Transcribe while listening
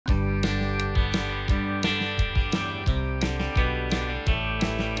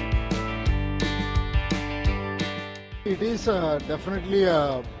it is definitely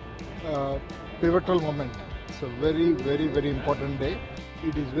a pivotal moment. It's a very important day.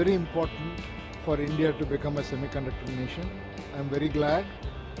 It is very important for India to become a semiconductor nation. I'm very glad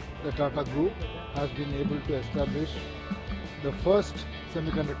the Tata Group has been able to establish the first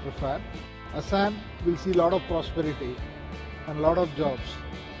semiconductor fab. Assam will see a lot of prosperity and a lot of jobs,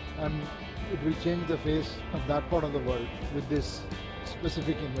 and it will change the face of that part of the world with this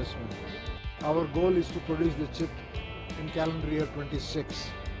specific investment. Our goal is to produce the chip in calendar year 26,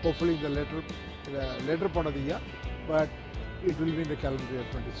 hopefully in the later part of the year, but it will be in the calendar year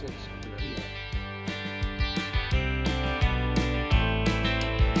 26.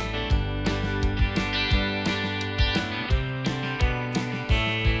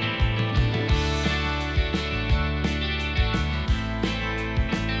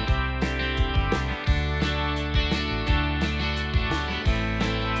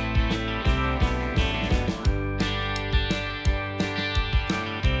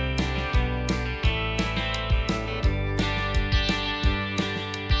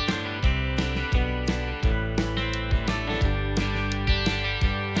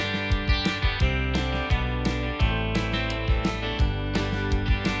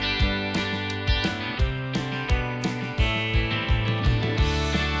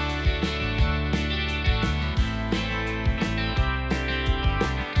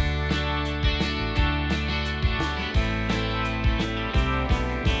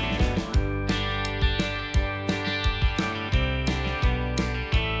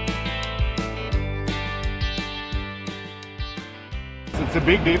 It's a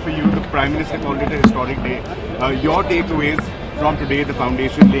big day for you. The Prime Minister called it a historic day. Your takeaways from today, the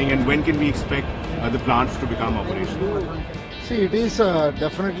foundation laying, and when can we expect the plants to become operational? See, it is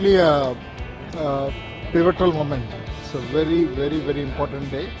definitely a pivotal moment. It's a very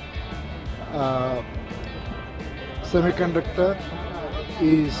important day. Semiconductor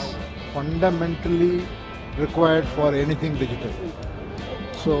is fundamentally required for anything digital.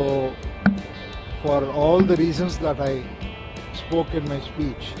 So, for all the reasons that I spoke in my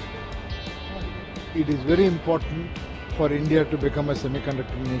speech, it is very important for India to become a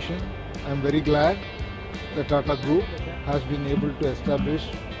semiconductor nation. I am very glad the Tata Group has been able to establish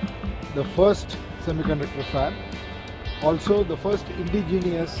the first semiconductor fab, also the first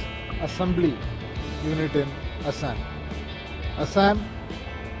indigenous assembly unit in Assam. Assam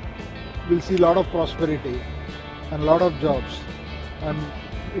will see a lot of prosperity and a lot of jobs, and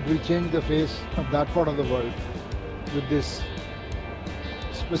it will change the face of that part of the world with this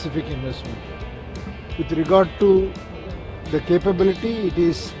specific investment. With regard to the capability, it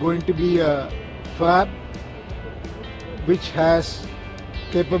is going to be a fab which has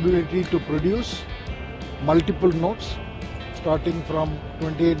capability to produce multiple nodes starting from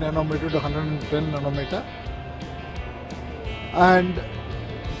 28 nanometer to 110 nanometer, and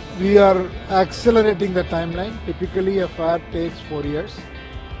we are accelerating the timeline. Typically a fab takes 4 years.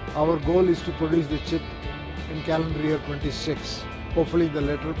 Our goal is to produce the chip in calendar year 26, hopefully in the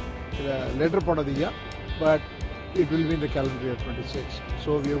later part of the year, but it will be in the calendar year 26.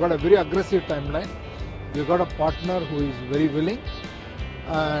 So we've got a very aggressive timeline. We've got a partner who is very willing,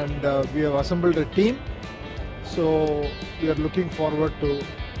 and we have assembled a team. So we are looking forward to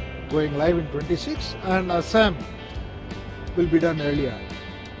going live in 26, and Assam will be done earlier.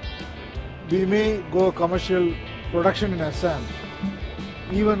 We may go commercial production in Assam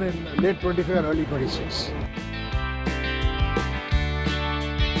even in late 25 or early 26.